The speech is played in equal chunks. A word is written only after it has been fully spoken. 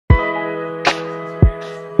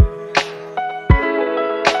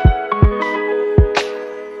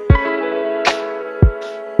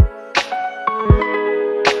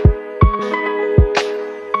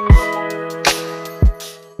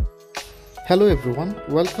Hello everyone,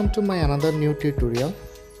 welcome to my another new tutorial.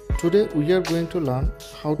 Today we are going to learn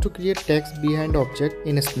how to create text behind object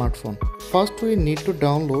in a smartphone. First we need to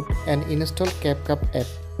download and install KapKap app.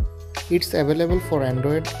 It's available for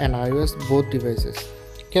Android and iOS both devices.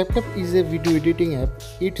 KapKap is a video editing app.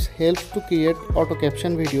 It helps to create auto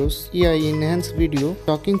caption videos, AI enhanced video,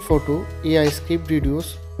 talking photo, AI script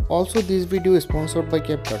videos. Also this video is sponsored by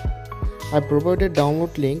KapKap. I provided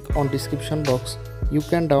download link on description box. You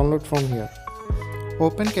can download from here.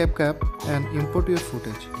 Open KapKap and import your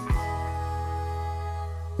footage.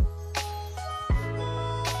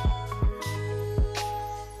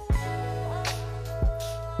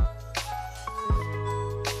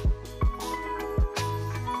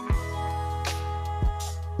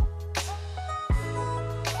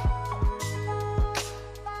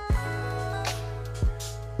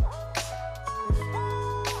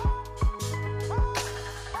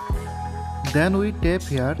 Then we tap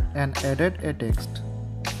here and added a text.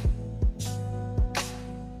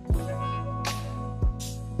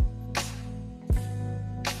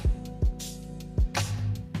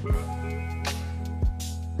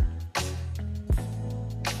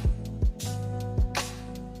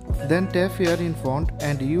 Then tap here in font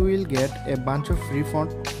and you will get a bunch of free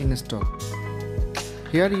font installed.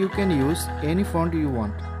 Here you can use any font you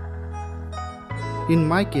want. In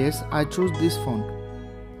my case, I choose this font.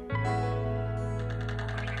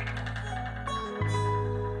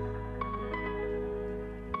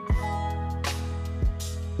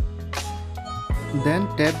 Then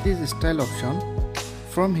tap this style option.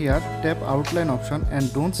 From here tap outline option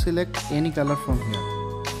and don't select any color from here.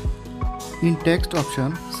 In text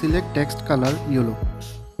option select text color yellow.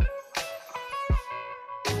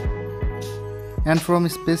 And from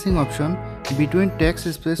spacing option between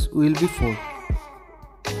text space will be 4.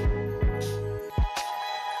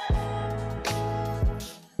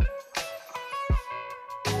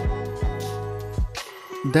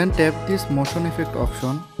 Then tap this motion effect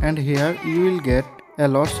option and here you will get a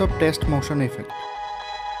lots of text motion effect.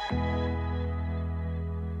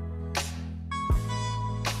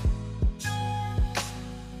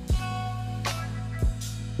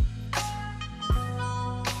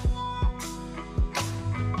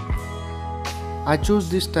 I choose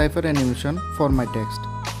this typer animation for my text.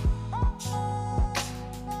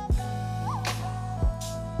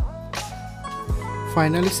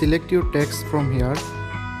 Finally select your text from here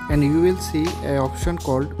and you will see an option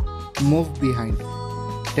called Move Behind.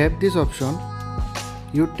 Tap this option.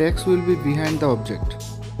 Your text will be behind the object.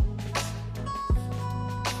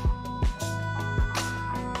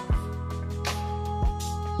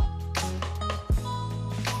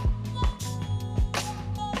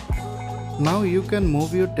 Now you can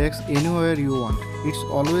move your text anywhere you want. It's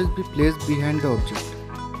always be placed behind the object.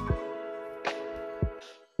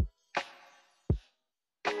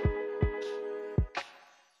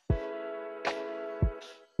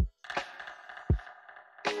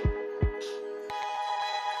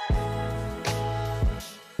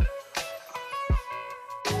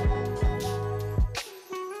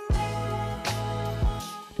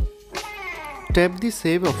 Tap the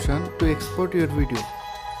save option to export your video.